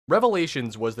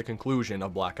Revelations was the conclusion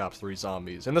of Black Ops 3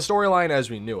 Zombies, and the storyline as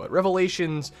we knew it.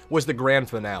 Revelations was the grand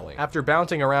finale. After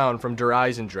bouncing around from Der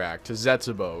Eisendrache to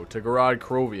Zetsubo to Gorod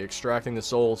Krovi extracting the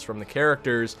souls from the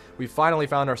characters, we finally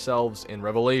found ourselves in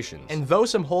Revelations. And though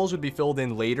some holes would be filled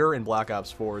in later in Black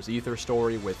Ops 4's Ether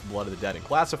story with Blood of the Dead and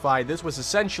Classified, this was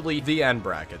essentially the end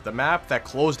bracket, the map that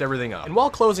closed everything up. And while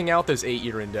closing out this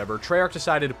 8-year endeavor, Treyarch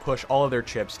decided to push all of their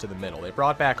chips to the middle. They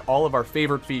brought back all of our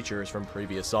favorite features from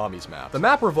previous Zombies maps. The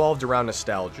map revolved around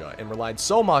nostalgia and relied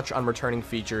so much on returning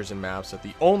features and maps that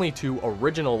the only two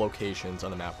original locations on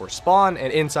the map were Spawn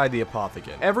and inside the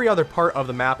Apothicon. Every other part of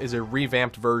the map is a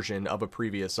revamped version of a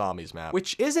previous Zombies map,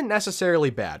 which isn't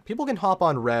necessarily bad. People can hop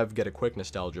on Rev, get a quick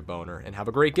nostalgia boner, and have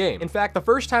a great game. In fact, the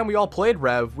first time we all played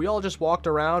Rev, we all just walked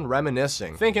around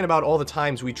reminiscing, thinking about all the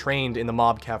times we trained in the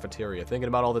mob cafeteria, thinking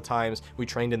about all the times we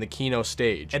trained in the Kino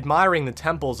stage, admiring the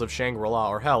temples of Shangri-La,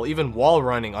 or hell, even wall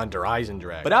running on Der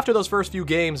Eisendrache. But after those first few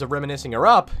games of reminiscing are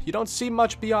up, you don't see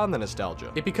much beyond the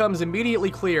nostalgia. It becomes immediately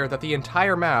clear that the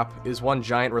entire map is one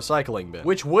giant recycling bin,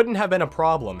 which wouldn't have been a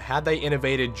problem had they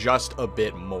innovated just a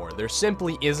bit more. There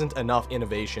simply isn't enough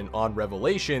innovation on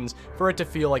Revelations for it to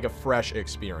feel like a fresh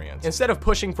experience. Instead of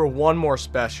pushing for one more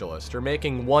specialist or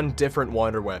making one different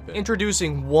wonder weapon,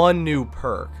 introducing one new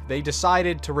perk, they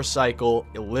decided to recycle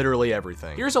literally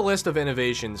everything. Here's a list of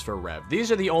innovations for Rev. These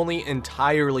are the only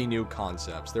entirely new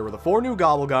concepts. There were the 4 new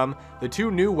Gobblegum, the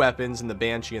 2 new weapons in the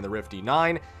Banshee and the Rift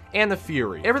E9, and the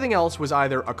Fury. Everything else was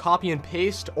either a copy and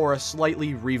paste or a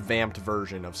slightly revamped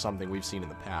version of something we've seen in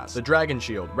the past. The Dragon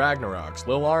Shield, Ragnaroks,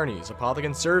 Lil Arnie's,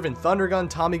 Apothicon Servant, Thundergun,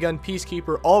 Tommy Gun,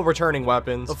 Peacekeeper, all returning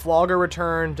weapons. The Flogger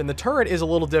returned, and the turret is a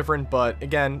little different, but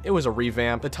again, it was a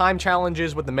revamp. The time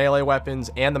challenges with the melee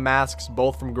weapons and the masks,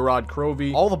 both from Gorod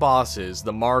Krovi. All the bosses,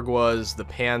 the Margwas, the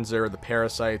Panzer, the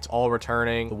Parasites, all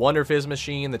returning. The Wonder Fizz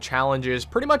machine, the challenges,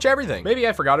 pretty much everything. Maybe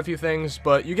I forgot a few things,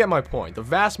 but you get my point. The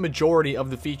vast majority of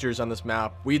the features on this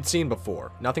map we'd seen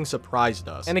before. Nothing surprised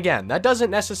us. And again, that doesn't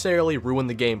necessarily ruin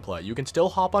the gameplay. You can still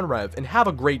hop on Rev and have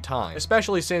a great time,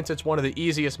 especially since it's one of the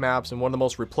easiest maps and one of the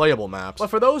most replayable maps.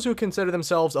 But for those who consider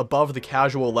themselves above the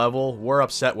casual level, we're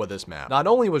upset with this map. Not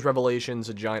only was Revelations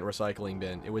a giant recycling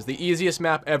bin, it was the easiest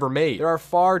map ever made. There are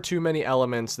far too many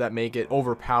elements that make it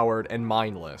overpowered and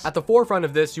mindless. At the forefront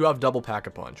of this, you have Double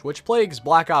Pack-a-Punch, which plagues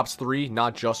Black Ops 3,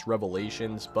 not just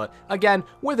Revelations, but again,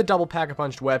 with a Double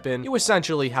Pack-a-Punched weapon, you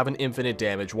essentially have an infinite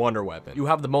damage wonder weapon. You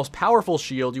have the most powerful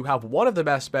shield, you have one of the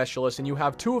best specialists, and you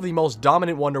have 2 of the most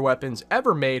dominant wonder weapons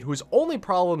ever made, whose only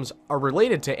problems are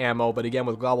related to ammo, but again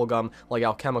with Gobblegum like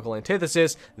Alchemical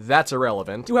Antithesis, that's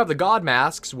irrelevant. You have the God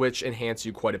Masks, which enhance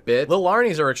you quite a bit. Lil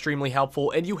Arnie's are extremely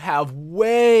helpful, and you have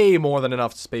way more than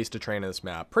enough space to train in this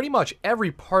map. Pretty much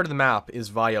every part of the map is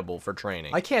viable for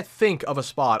training. I can't think of a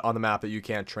spot on the map that you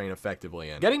can't train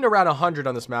effectively in. Getting to around 100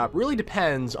 on this map really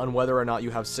depends on whether or not you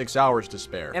have 6 hours to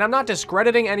spare. And I'm not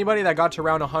discrediting anybody that got to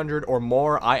around 100 or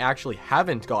more. I actually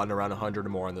haven't gotten around 100 or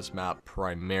more on this map,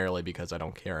 primarily because I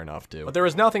don't care enough to. But there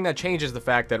is nothing that changes the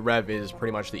fact that Rev is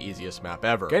pretty much the easiest map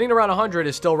ever. Getting to around 100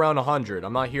 is still around 100.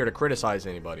 I'm not here to criticize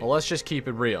anybody. Well, let's just keep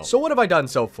it real. So what have I done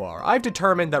so far? I've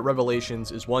determined that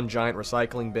Revelations is one giant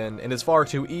recycling bin and is far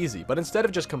too easy, but instead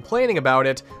of just complaining about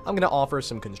it, I'm gonna offer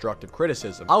some constructive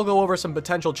criticism. I'll go over some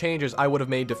potential changes I would have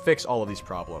made to fix all of these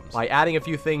problems, by adding a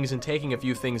few things and taking a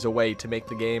few things away to make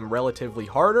the game relatively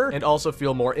harder and also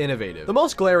feel more innovative. The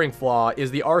most glaring flaw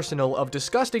is the arsenal of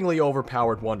disgustingly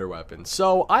overpowered wonder weapons,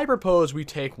 so I propose we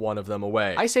take one of them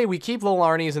away. I say we keep Lil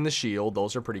Arnie's and the shield,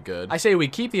 those are pretty good. I say we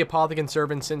keep the Apothicon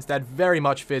Servant since that very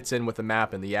much fits in with the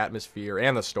map and the atmosphere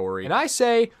and the story. And I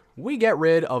say we get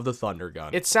rid of the Thunder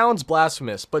Gun. It sounds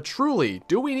blasphemous, but truly,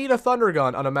 do we need a Thunder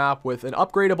Gun on a map with an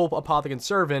upgradable Apothicon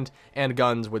Servant and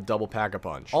guns with Double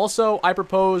Pack-a-Punch? Also, I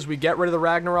propose we get rid of the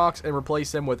Ragnaroks and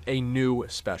replace them with a new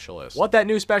specialist. What that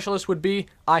new specialist would be,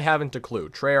 I haven't a clue.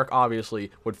 Treyarch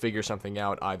obviously would figure something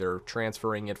out, either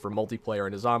transferring it for multiplayer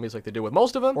into zombies like they do with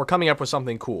most of them, or coming up with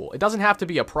something cool. It doesn't have to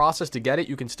be a process to get it,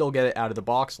 you can still get it out of the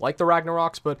box like the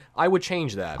Ragnaroks, but I would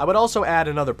change that. I would also add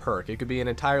another perk. It could be an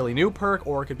entirely new perk,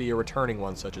 or it could be a returning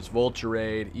one, such as Vulture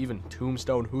Raid, even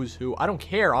Tombstone, Who's Who. I don't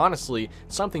care, honestly.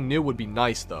 Something new would be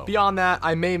nice, though. Beyond that,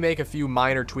 I may make a few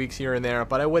minor tweaks here and there,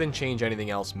 but I wouldn't change anything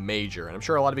else major, and I'm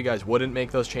sure a lot of you guys wouldn't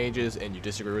make those changes, and you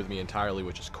disagree with me entirely,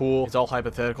 which is cool. It's all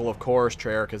hypothetical, of course.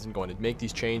 Treyarch isn't going to make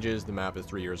these changes. The map is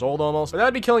 3 years old almost, but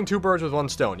that'd be killing 2 birds with 1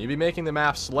 stone. You'd be making the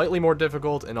map slightly more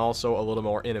difficult and also a little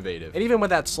more innovative. And even with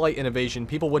that slight innovation,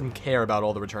 people wouldn't care about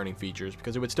all the returning features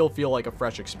because it would still feel like a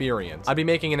fresh experience. I'd be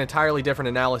making an entirely different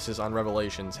analysis analysis on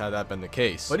Revelations had that been the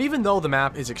case. But even though the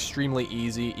map is extremely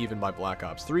easy, even by Black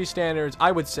Ops 3 standards,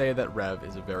 I would say that Rev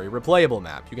is a very replayable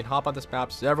map. You can hop on this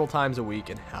map several times a week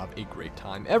and have a great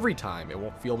time every time. It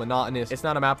won't feel monotonous. It's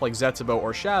not a map like Zetsubo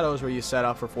or Shadows where you set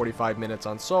up for 45 minutes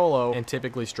on solo and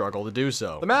typically struggle to do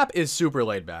so. The map is super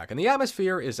laid back, and the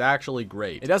atmosphere is actually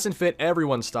great. It doesn't fit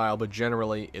everyone's style, but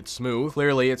generally it's smooth.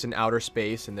 Clearly it's in outer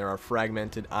space, and there are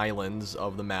fragmented islands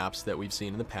of the maps that we've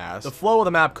seen in the past. The flow of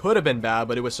the map could have been bad,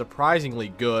 but it was surprisingly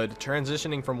good.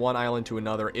 Transitioning from one island to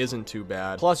another isn't too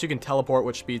bad. Plus you can teleport,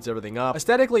 which speeds everything up.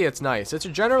 Aesthetically it's nice. It's a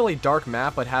generally dark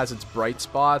map, but has its bright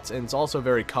spots, and it's also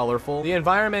very colorful. The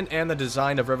environment and the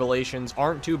design of Revelations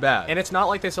aren't too bad, and it's not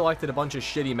like they selected a bunch of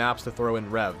shitty maps to throw in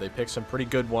Rev. They picked some pretty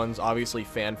good ones, obviously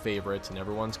fan favorites, and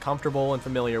everyone's comfortable and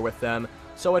familiar with them.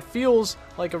 So it feels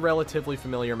like a relatively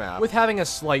familiar map, with having a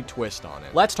slight twist on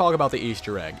it. Let's talk about the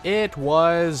Easter egg. It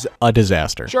was a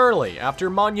disaster. Surely, after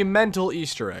monumental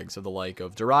Easter eggs of the like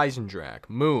of Drak,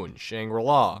 Moon,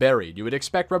 Shangri-La, Buried, you would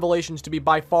expect Revelations to be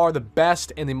by far the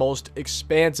best and the most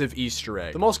expansive Easter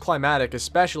egg. The most climatic,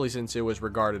 especially since it was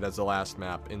regarded as the last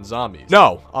map in Zombies.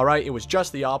 No, alright, it was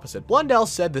just the opposite. Blundell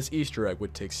said this Easter egg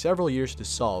would take several years to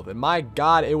solve, and my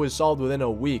god, it was solved within a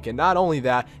week. And not only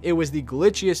that, it was the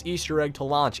glitchiest Easter egg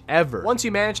to launch ever. Once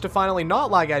you managed to finally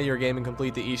not lag out of your game and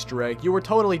complete the Easter egg, you were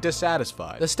totally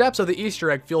dissatisfied. The steps of the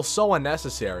Easter egg feel so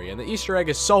unnecessary, and the Easter egg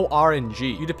is so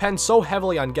RNG. You depend so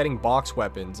heavily on getting box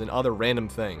weapons and other random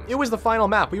things. It was the final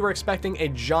map. We were expecting a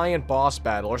giant boss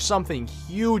battle or something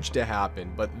huge to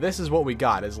happen, but this is what we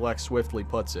got, as Lex swiftly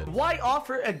puts it. Why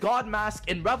offer a god mask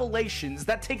in Revelations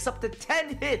that takes up to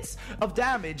 10 hits of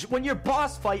damage when your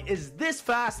boss fight is this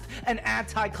fast and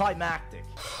anticlimactic?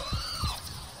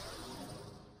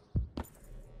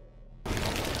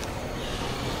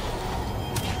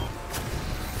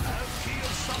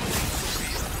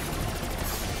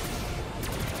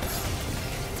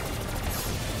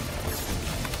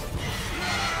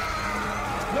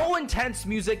 No intense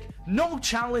music, no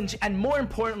challenge, and more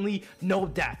importantly, no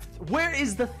depth. Where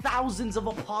is the thousands of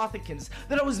Apothicans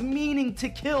that I was meaning to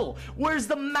kill? Where's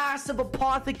the massive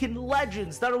Apothecan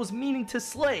legends that I was meaning to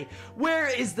slay? Where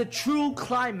is the true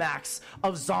climax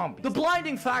of Zombies? The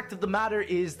blinding fact of the matter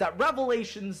is that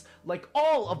Revelations, like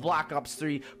all of Black Ops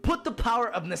 3, put the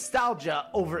power of nostalgia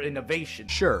over innovation.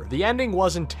 Sure, the ending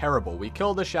wasn't terrible. We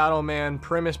killed the Shadow Man,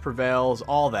 Primus prevails,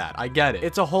 all that. I get it.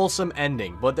 It's a wholesome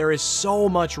ending, but there is so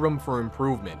much room for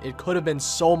improvement. It could have been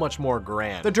so much more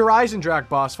grand. The Drak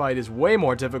boss fight is way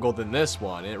more difficult than this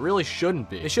one, and it really shouldn't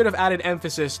be. They should have added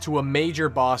emphasis to a major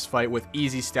boss fight with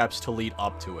easy steps to lead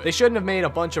up to it. They shouldn't have made a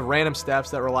bunch of random steps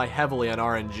that rely heavily on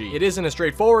RNG. It isn't a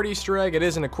straightforward Easter egg, it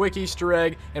isn't a quick Easter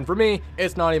egg, and for me,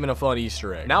 it's not even a fun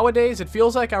Easter egg. Nowadays, it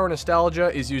feels like our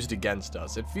nostalgia is used against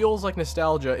us. It feels like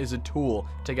nostalgia is a tool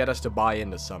to get us to buy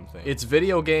into something. It's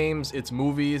video games, it's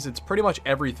movies, it's pretty much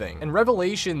everything. And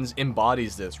Revelations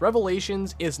embodies this.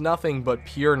 Revelations is nothing but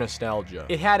pure nostalgia.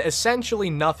 It had essentially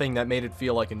nothing that made it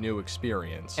feel like a new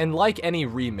experience. And like any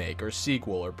remake or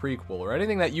sequel or prequel or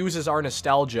anything that uses our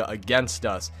nostalgia against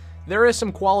us, there is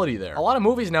some quality there. A lot of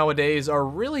movies nowadays are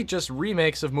really just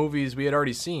remakes of movies we had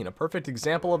already seen. A perfect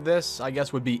example of this, I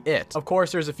guess, would be It. Of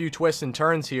course, there's a few twists and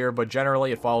turns here, but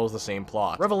generally it follows the same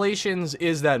plot. Revelations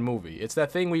is that movie. It's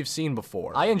that thing we've seen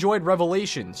before. I enjoyed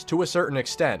Revelations to a certain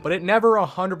extent, but it never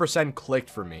 100%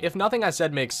 clicked for me. If nothing I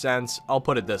said makes sense, I'll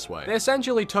put it this way. They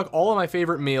essentially took all of my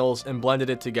favorite meals and blended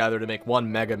it together to make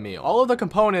one mega meal. All of the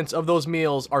components of those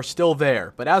meals are still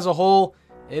there, but as a whole,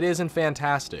 it isn't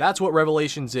fantastic. That's what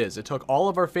Revelations is. It took all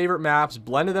of our favorite maps,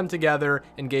 blended them together,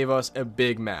 and gave us a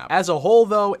big map. As a whole,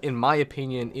 though, in my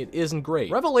opinion, it isn't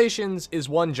great. Revelations is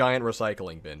one giant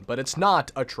recycling bin, but it's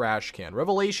not a trash can.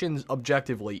 Revelations,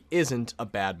 objectively, isn't a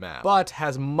bad map, but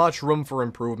has much room for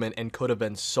improvement and could have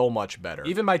been so much better.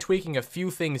 Even by tweaking a few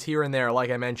things here and there, like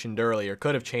I mentioned earlier,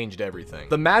 could have changed everything.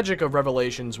 The magic of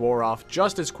Revelations wore off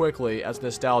just as quickly as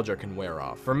nostalgia can wear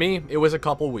off. For me, it was a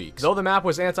couple weeks. Though the map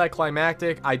was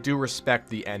anticlimactic, I do respect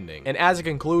the ending. And as a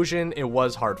conclusion, it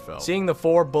was heartfelt. Seeing the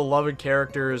 4 beloved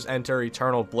characters enter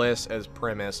eternal bliss as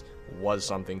Primus was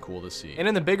something cool to see. And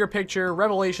in the bigger picture,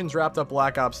 Revelations wrapped up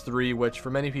Black Ops 3, which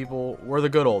for many people were the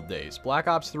good old days. Black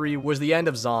Ops 3 was the end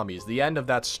of Zombies, the end of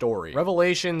that story.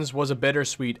 Revelations was a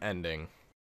bittersweet ending.